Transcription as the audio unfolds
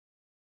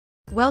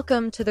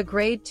Welcome to the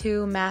Grade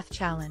 2 Math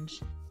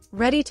Challenge.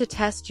 Ready to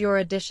test your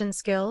addition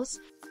skills?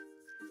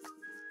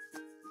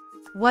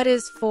 What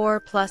is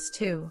 4 plus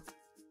 2?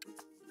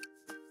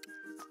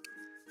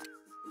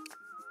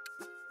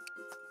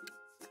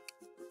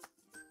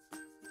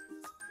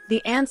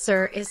 The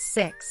answer is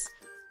 6.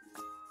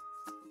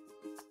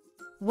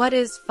 What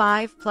is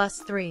 5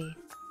 plus 3?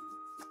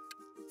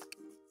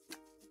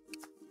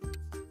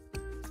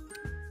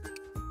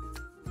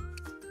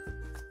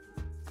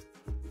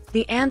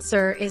 The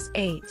answer is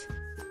 8.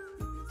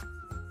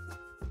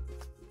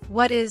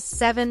 What is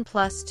 7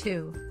 plus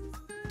 2?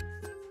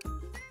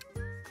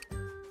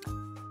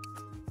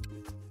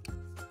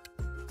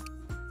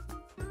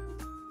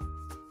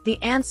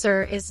 The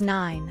answer is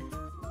 9.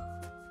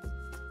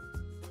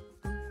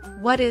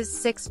 What is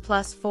 6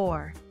 plus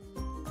 4?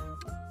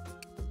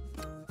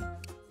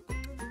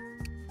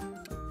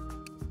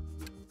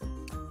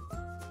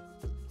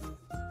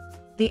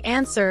 The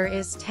answer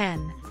is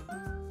 10.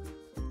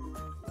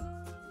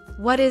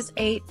 What is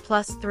 8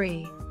 plus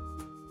 3?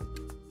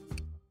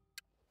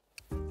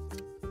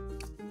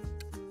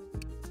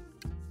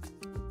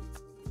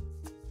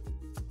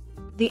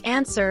 The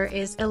answer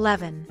is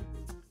 11.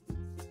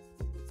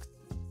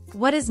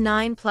 What is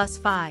 9 plus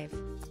 5?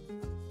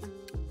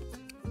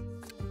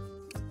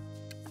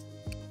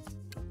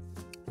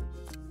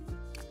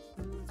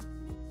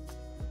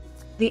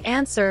 The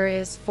answer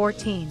is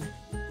 14.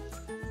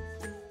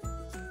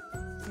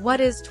 What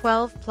is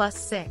 12 plus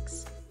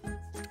 6?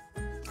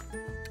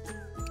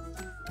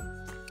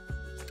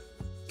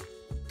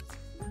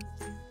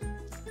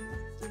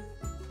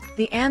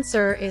 The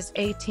answer is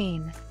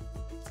 18.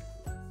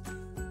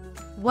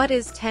 What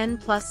is 10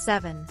 plus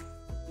 7?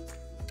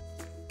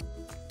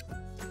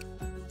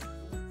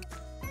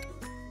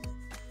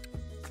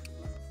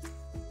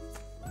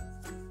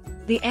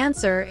 The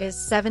answer is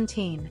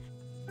 17.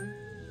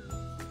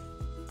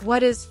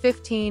 What is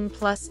 15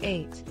 plus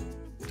 8?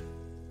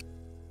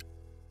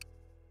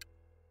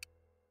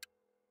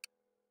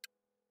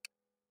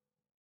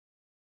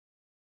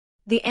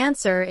 The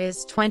answer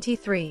is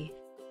 23.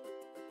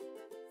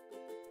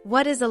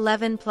 What is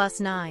 11 plus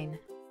 9?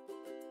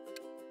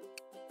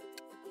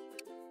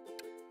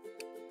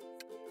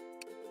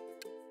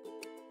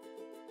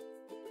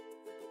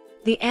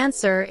 The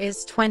answer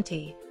is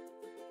 20.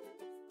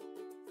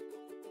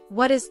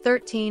 What is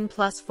 13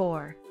 plus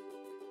 4?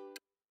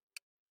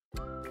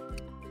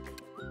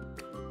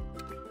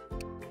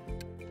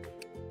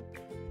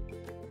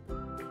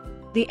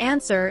 The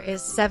answer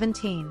is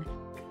 17.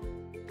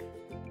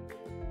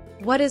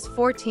 What is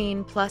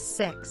 14 plus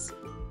 6?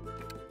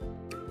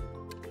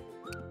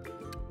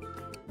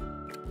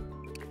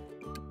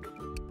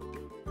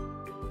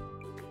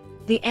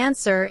 The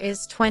answer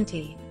is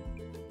 20.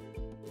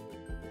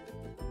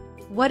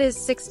 What is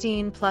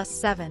 16 plus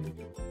 7?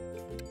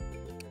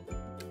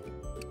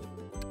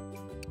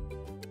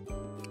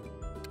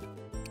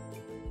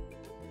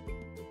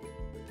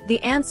 The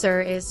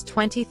answer is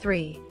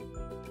 23.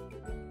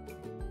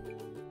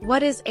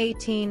 What is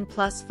 18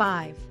 plus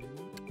 5?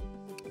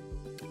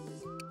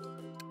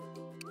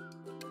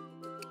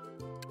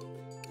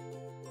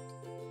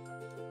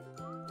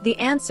 The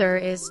answer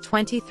is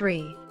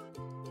 23.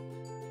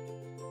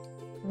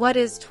 What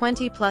is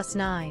 20 plus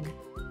 9?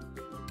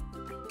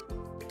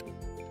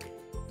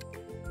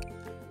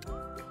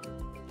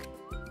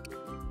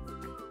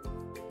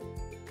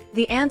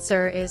 The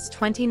answer is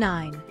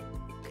 29.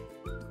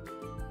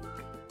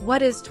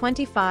 What is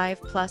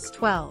 25 plus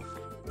 12?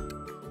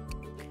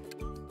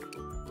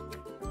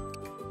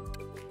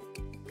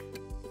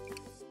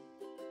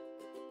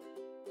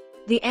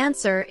 The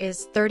answer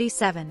is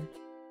 37.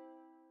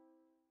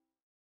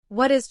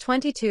 What is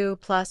 22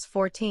 plus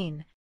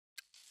 14?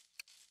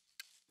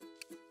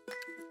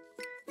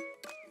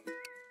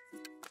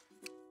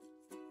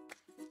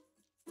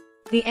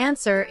 The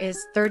answer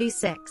is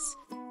 36.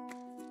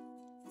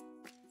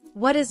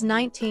 What is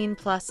 19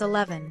 plus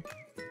 11?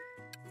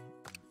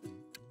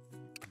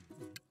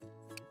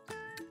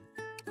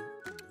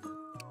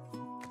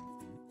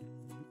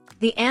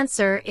 The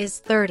answer is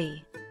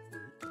 30.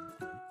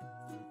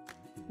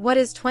 What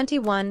is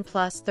 21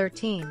 plus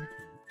 13?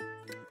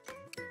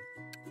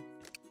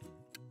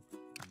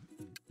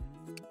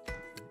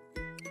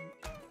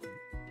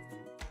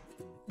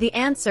 The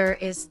answer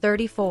is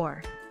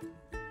 34.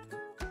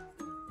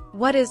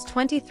 What is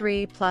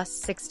 23 plus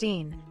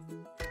 16?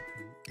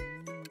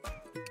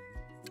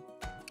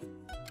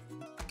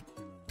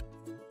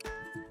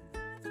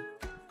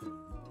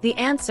 The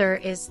answer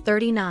is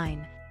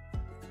 39.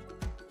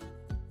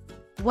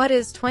 What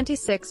is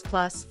 26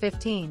 plus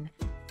 15?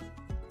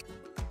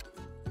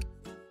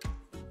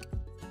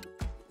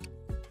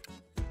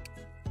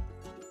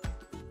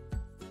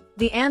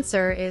 The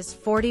answer is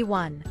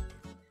 41.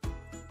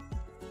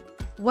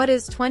 What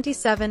is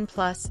 27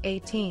 plus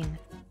 18?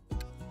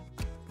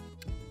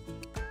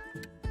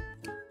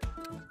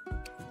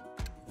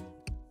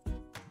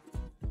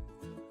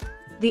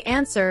 The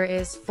answer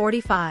is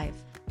 45.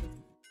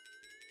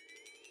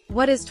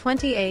 What is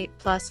 28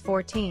 plus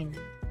 14?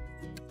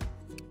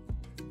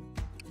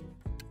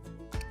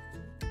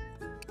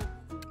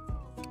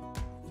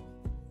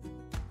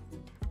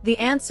 The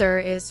answer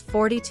is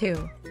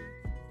 42.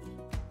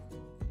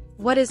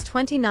 What is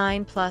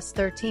 29 plus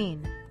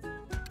 13?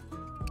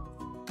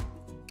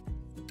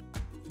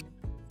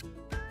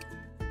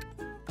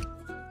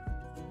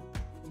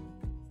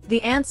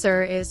 The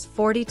answer is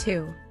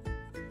 42.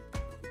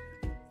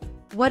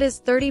 What is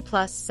 30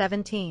 plus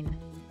 17?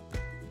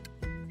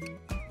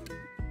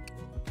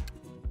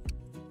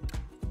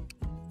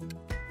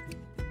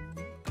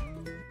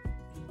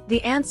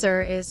 The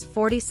answer is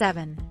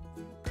 47.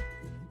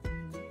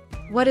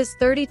 What is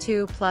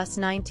 32 plus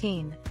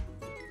 19?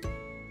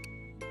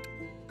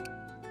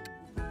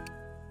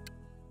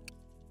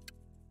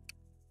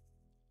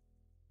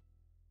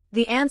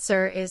 The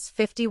answer is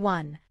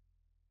 51.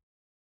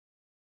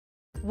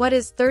 What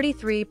is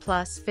 33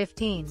 plus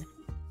 15?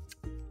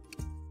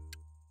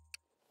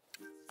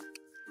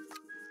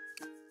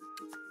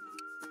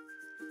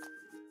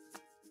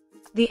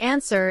 The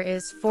answer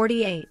is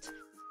 48.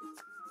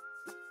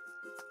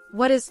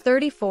 What is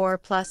 34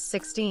 plus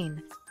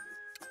 16?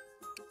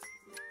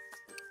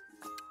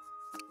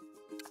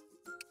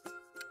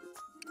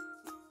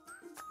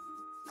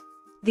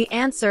 The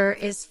answer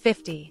is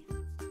 50.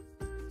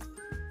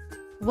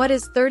 What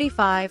is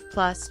 35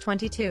 plus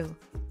 22?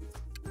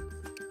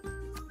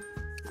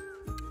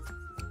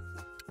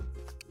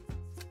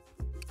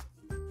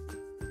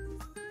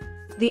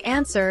 The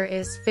answer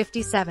is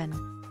 57.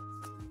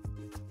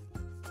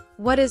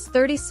 What is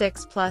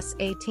 36 plus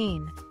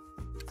 18?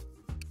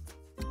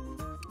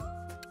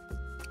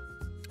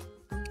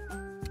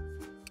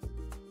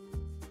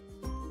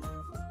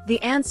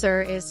 The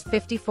answer is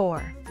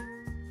 54.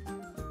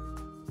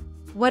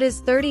 What is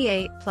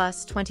 38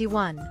 plus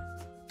 21?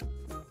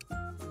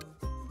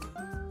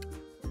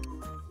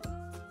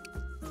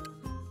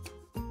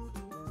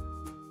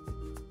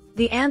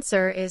 The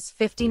answer is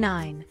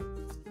 59.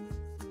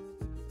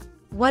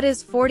 What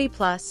is 40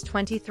 plus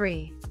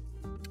 23?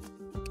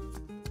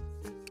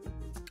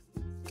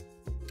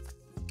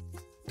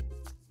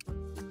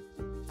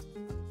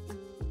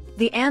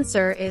 The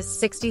answer is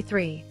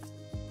 63.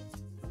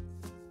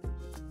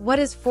 What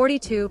is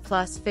 42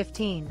 plus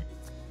 15?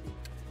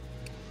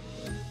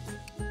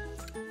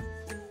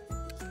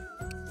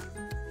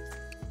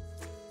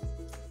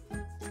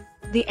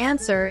 The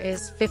answer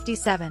is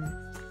 57.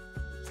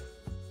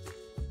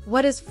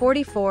 What is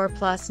 44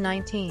 plus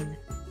 19?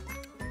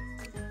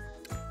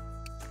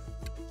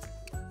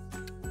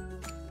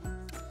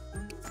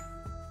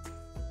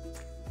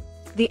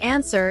 The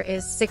answer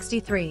is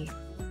 63.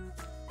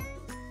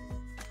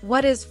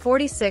 What is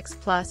 46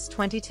 plus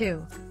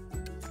 22?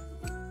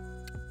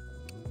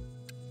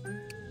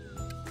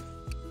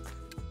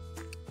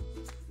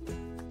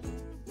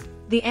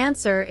 The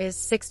answer is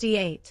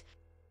 68.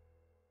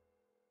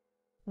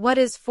 What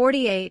is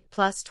 48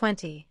 plus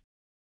 20?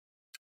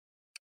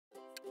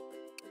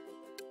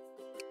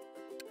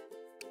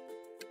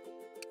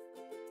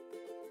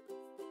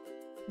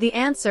 The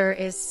answer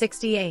is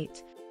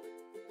 68.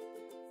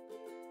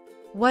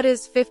 What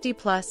is 50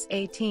 plus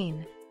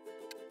 18?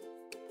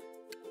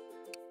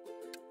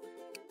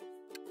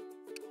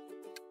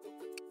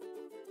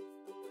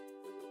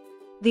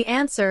 The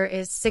answer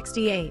is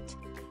 68.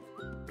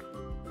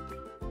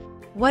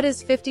 What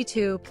is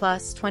 52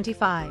 plus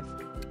 25?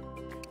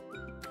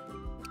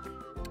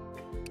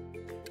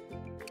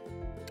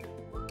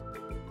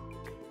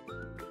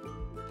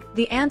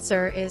 The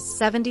answer is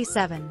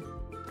 77.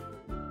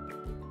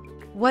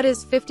 What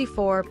is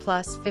 54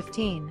 plus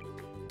 15?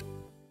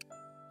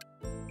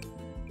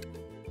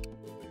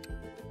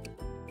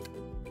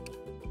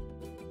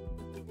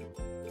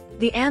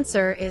 The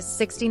answer is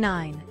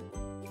 69.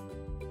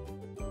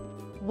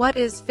 What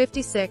is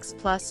 56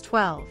 plus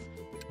 12?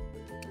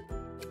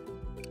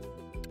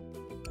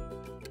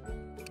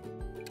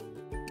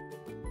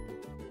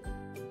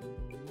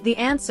 The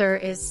answer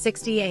is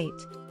 68.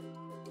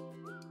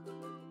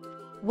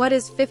 What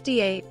is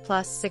 58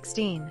 plus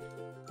 16?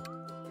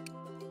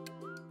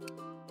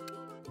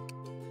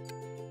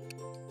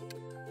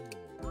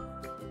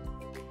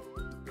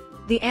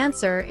 The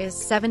answer is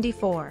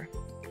 74.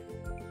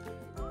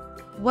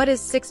 What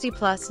is 60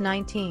 plus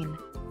 19?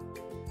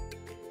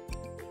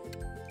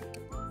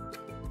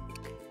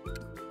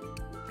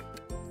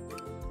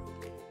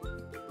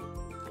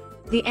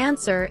 The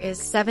answer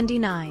is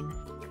 79.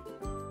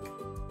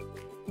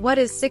 What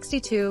is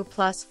 62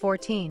 plus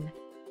 14?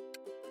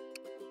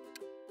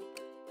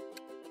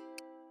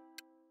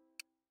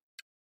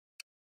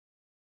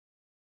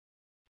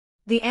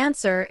 The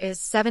answer is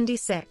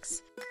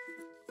 76.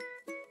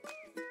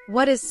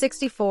 What is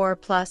 64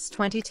 plus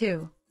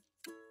 22?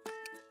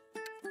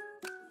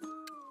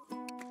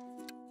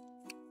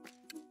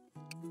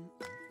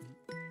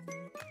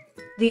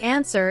 The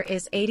answer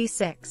is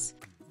 86.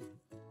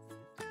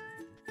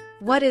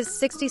 What is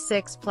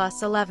 66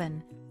 plus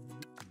 11?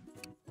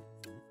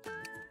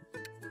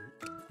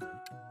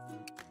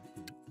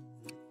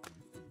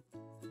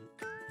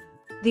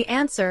 The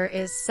answer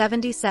is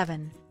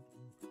 77.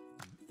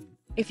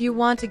 If you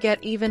want to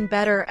get even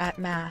better at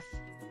math,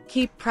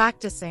 keep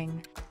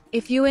practicing.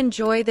 If you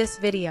enjoy this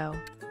video,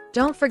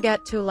 don't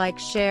forget to like,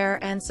 share,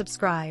 and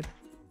subscribe.